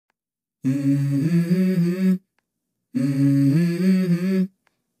Mm-hmm. Mm-hmm.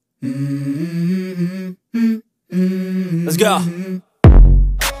 Mm-hmm. Let's go.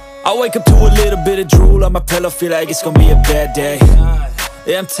 I wake up to a little bit of drool on my pillow, feel like it's gonna be a bad day.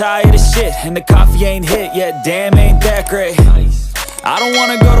 Yeah, I'm tired of shit, and the coffee ain't hit yet, damn, ain't that great. I don't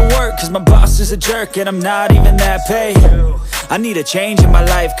wanna go to work, cause my boss is a jerk, and I'm not even that paid. I need a change in my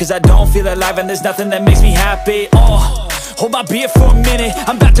life, cause I don't feel alive, and there's nothing that makes me happy. Hold my beer for a minute,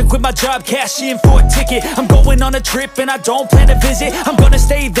 I'm about to quit my job, cash in for a ticket. I'm going on a trip and I don't plan to visit. I'm gonna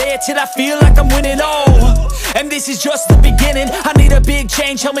stay there till I feel like I'm winning, and this is just the beginning. I need a big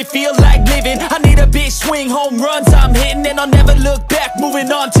change, help me feel like living. I need a big swing, home runs I'm hitting, and I'll never look back,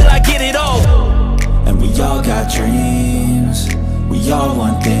 moving on till I get it all. And we all got dreams, we all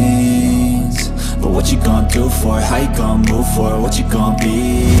want things, but what you gonna do for it? How you gonna move for it? What you gonna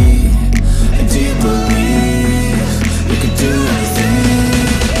be? And do you believe you can do anything?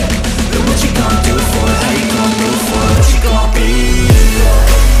 But what you gonna do for it? How you gonna move for it? What you gonna be?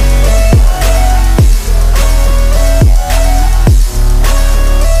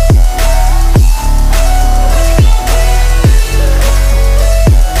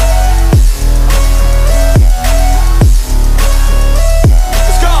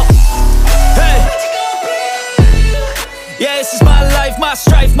 My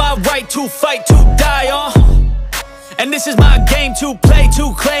strife, my right to fight, to die on. And this is my game to play,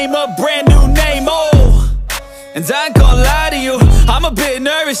 to claim a brand new name, And I ain't gonna lie to you, I'm a bit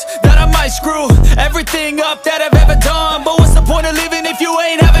nervous that I might screw everything up that I've ever done. But what's the point of living if you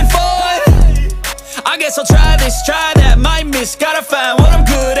ain't having fun? I guess I'll try this, try that, might miss, gotta find what I'm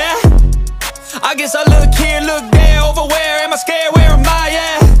good at. I guess I look here, look there, over where am I scared, where am I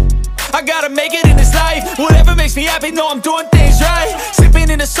at? I gotta make it in this life, whatever makes me happy, know I'm doing things right. Sipping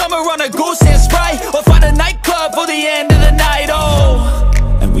in the summer on a goose and Sprite, or find a nightclub for the end of the night,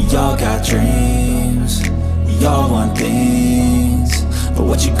 And we all got dreams, we all want things, but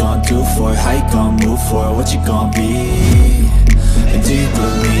what you gonna do for it? How you gonna move for it? What you gonna be? And do you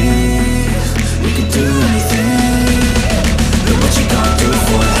believe you can do anything? But what you gonna do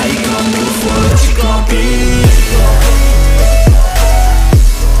for it? How you gonna move for it? What you gonna be?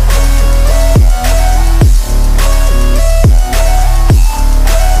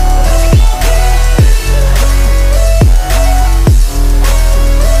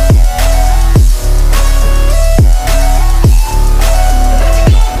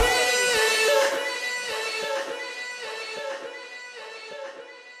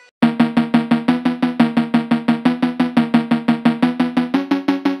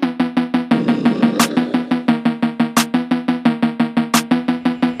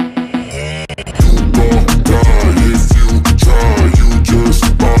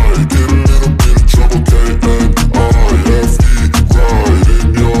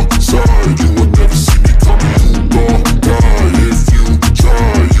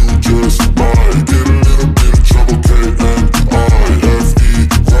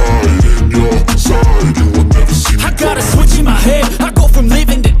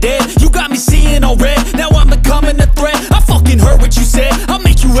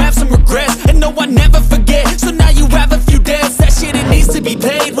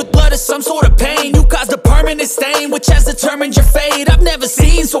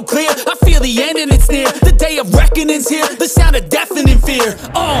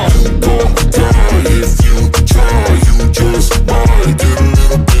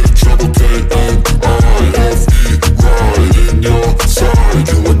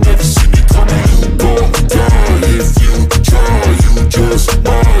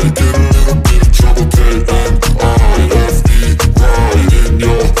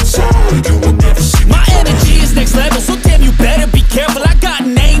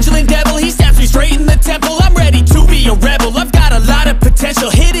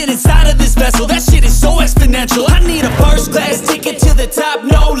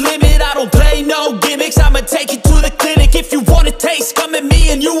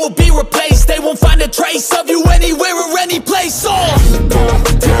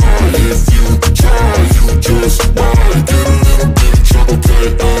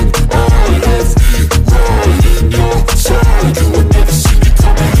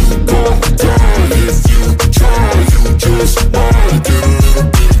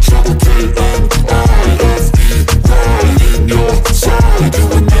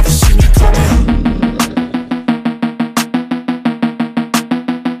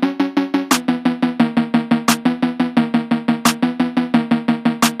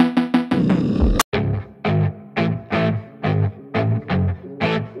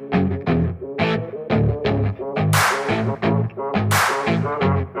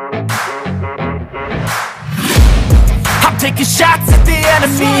 taking shots at the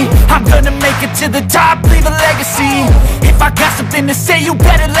enemy. I'm gonna make it to the top, leave a legacy. If I got something to say, you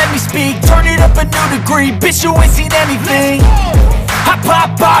better let me speak. Turn it up a new degree, bitch, you ain't seen anything. I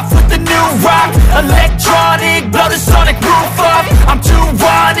pop off with the new rock, electronic, blow the sonic roof up. I'm too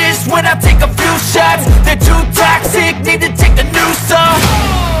honest when I take a few shots. They're too toxic, need to take the noose off.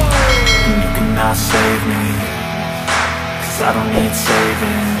 You cannot save me, cause I don't need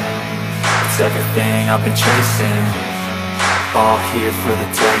saving. It's everything I've been chasing, all here for the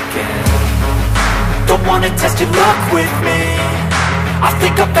taking. Don't wanna test your luck with me, I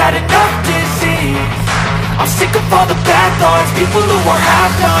think I've had enough disease. I'm sick of all the bad thoughts, people who are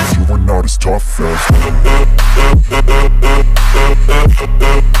half-nots. You are not as tough as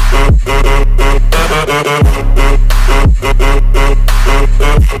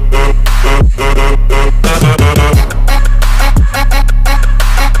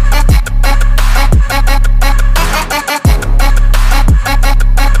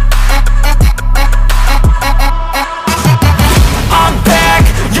I'm back,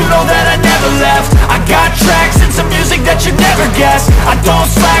 you know that I never left. I got tracks and some music that you never guess. I don't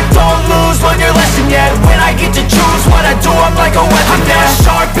slack, don't lose, learn your lesson yet. When I get to choose what I do, I'm like a weapon. I'm not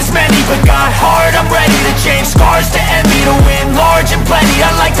sharp as many, but got heart. I'm ready to change scars to envy, to win large and plenty.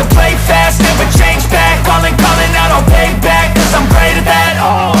 I like to play fast, never change back. Calling out, I'll pay back, cause I'm great at that.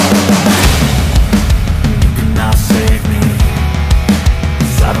 Oh, you cannot save me,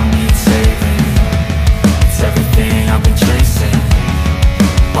 cause I don't need saving. It's everything I've been chasing,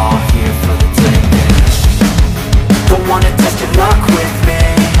 all here for the taking. Don't wanna test your luck with me,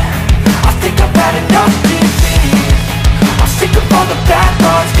 I think I've had enough disease. I'm sick of all the bad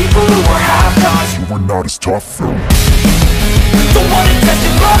thoughts, people who are half-nots. You are not as tough though. Don't wanna test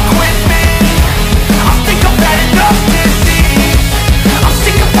your luck with me, I think I've had enough disease. I'm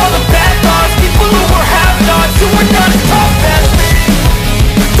sick of all the bad thoughts, people who are half-nots. You are not as tough as me.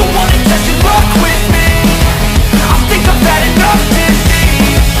 Don't wanna test your luck with me, I think I've had enough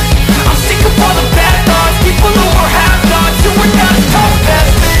disease. I'm sick of all the bad thoughts, people who are half-nots. You are not as tough as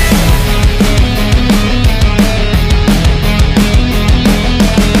me.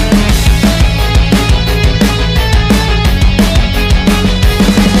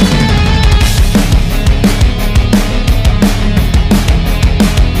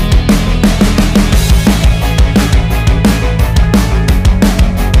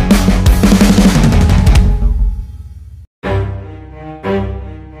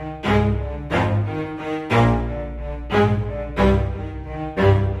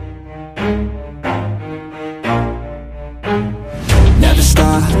 Never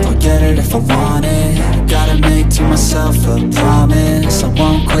stop, I'll get it if I want it. Gotta make to myself a promise, I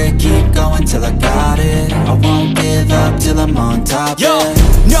won't quit, keep going till I got it. I won't give up till I'm on top. Yo,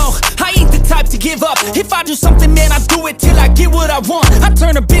 no, I ain't the type to give up. If I do something, man, I do it till I get what I want. I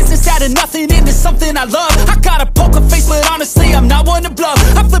turn a business out of nothing into something I love. I got a poker face, but honestly, I'm not one to bluff.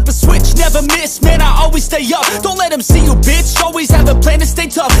 I flip a switch, never miss, man, I always stay up. Don't let them see you, bitch, always have a plan to stay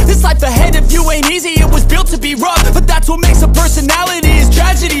tough. This life ahead of you ain't easy, it was built to be rough. But that's what makes a personality, is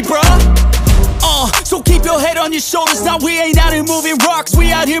tragedy, bruh. So keep your head on your shoulders. Now we ain't out here moving rocks,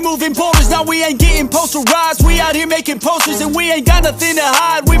 we out here moving boulders. Now we ain't getting posterized, we out here making posters. And we ain't got nothing to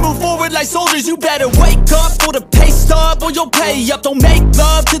hide, we move forward like soldiers. You better wake up for the pay stub, or you'll pay up. Don't make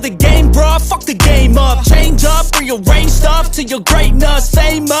love to the game, bruh, fuck the game up. Change up, rearrange stuff to your greatness.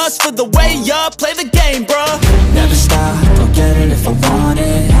 Famous for the way up, play the game, bruh. Never stop, I'll get it if I want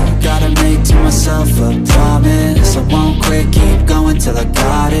it. Gotta make to myself a promise, I won't quit, keep going till I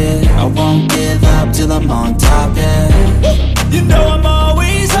got it. I won't give up till I'm on top, yeah. You know I'm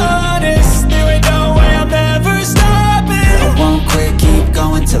always honest, there ain't no way I'm ever stopping. I won't quit, keep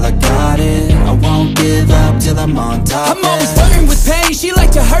going till I got it. I won't give up till I'm on top, I'm always flirting with pain, she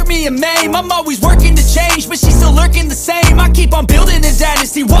like to hurt me and maim. I'm always working to change, but she's still lurking the same. I keep on building a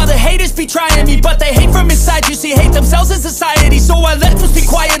dynasty while the haters be trying me. But they hate from inside, you see, hate themselves in society. So I let them speak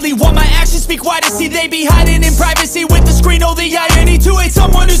quietly while my actions speak wider. See, they be hiding in privacy with the screen. Oh, the irony to hate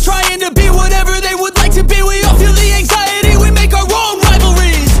someone who's trying to be whatever they would like to be. We all feel the anxiety, we make our own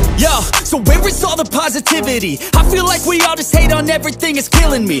rivalries. Yo, so where is all the positivity? I feel like we all just hate on everything, it's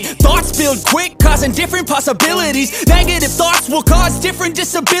killing me. Thoughts build quick, causing different possibilities. Negative thoughts will cause different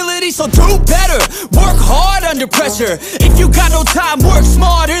disabilities. So do better, work hard under pressure. If you got no time, work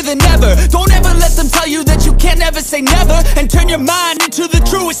smarter than ever. Don't ever let them tell you that you can't never say never. And turn your mind into the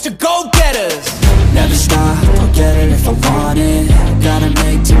truest of go-getters. Never stop, I'll get it if I want it. Gotta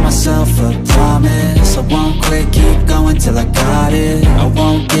make to myself a promise, I won't quit, keep going till I got it. I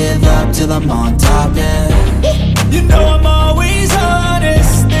won't give up till I'm on top, yeah. You know I'm always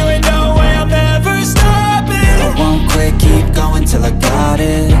honest, there ain't no way I'm ever stopping. I won't quit, keep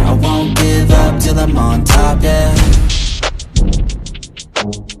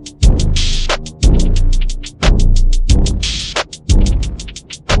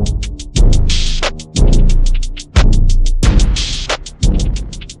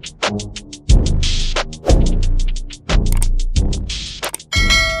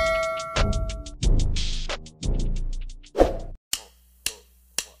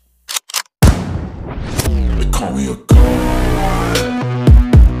call me a god.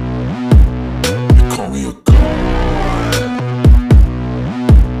 You call me a god.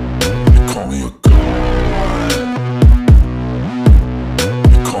 You call me a god.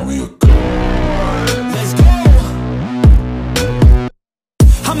 You call me a god. Let's go.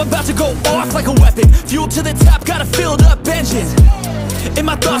 I'm about to go off like a weapon. Fuel to the top, got a filled up engine. In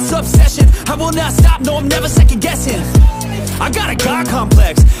my thoughts, obsession, I will not stop, no, I'm never second guessing. I got a God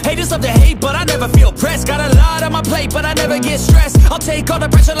complex. Haters love to hate, but I never feel pressed. Got a lot on my plate, but I never get stressed. I'll take all the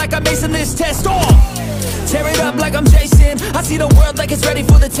pressure like I'm acing this test. Tear it up like I'm Jason. I see the world like it's ready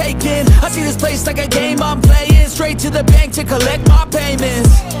for the taking. I see this place like a game I'm playing. Straight to the bank to collect my payments.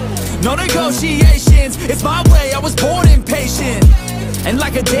 No negotiations, it's my way, I was born impatient. And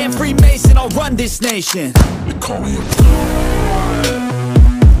like a damn Freemason, I'll run this nation. You call me a god.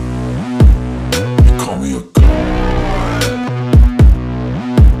 You call me a god.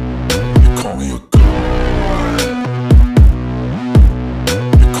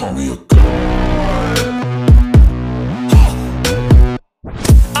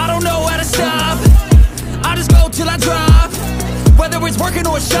 Working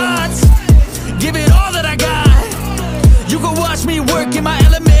or shots, give it all that I got. You can watch me work in my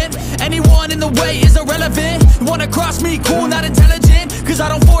element. Anyone in the way is irrelevant. You wanna cross me, cool, not intelligent, cause I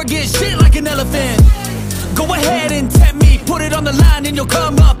don't forget shit like an elephant. Go ahead and tempt me, put it on the line and you'll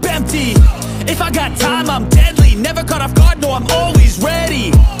come up empty. If I got time, I'm deadly, never caught off guard, no, I'm always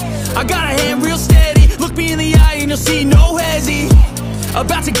ready. I got a hand real steady, look me in the eye and you'll see no hezzy.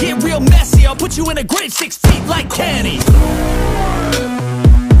 About to get real messy, I'll put you in a grave 6 feet like Kenny.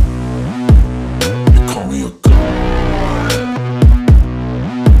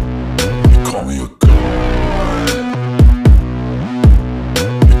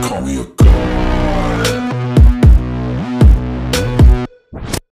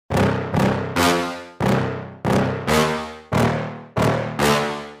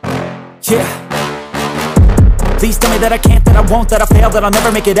 Yeah. Please tell me that I can't, that I won't, that I fail, that I'll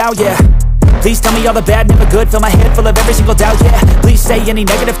never make it out, yeah. Please tell me all the bad, never good, fill my head full of every single doubt, yeah. Please say any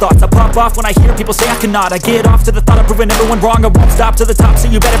negative thoughts, I pop off when I hear people say I cannot. I get off to the thought of proving everyone wrong, I won't stop to the top, so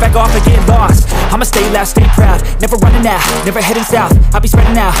you better back off and get lost. I'ma stay loud, stay proud, never running out, never heading south. I'll be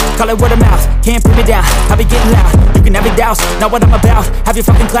spreading out, call it word of mouth, can't put me down, I'll be getting loud. You can have it douse, not what I'm about, have your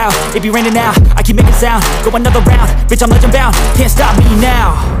fucking cloud, it be raining now, I keep making sound, go another round, bitch I'm legend bound, can't stop me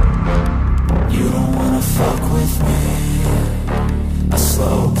now. You don't wanna fuck with me. A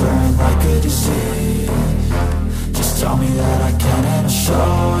slow burn like a disease.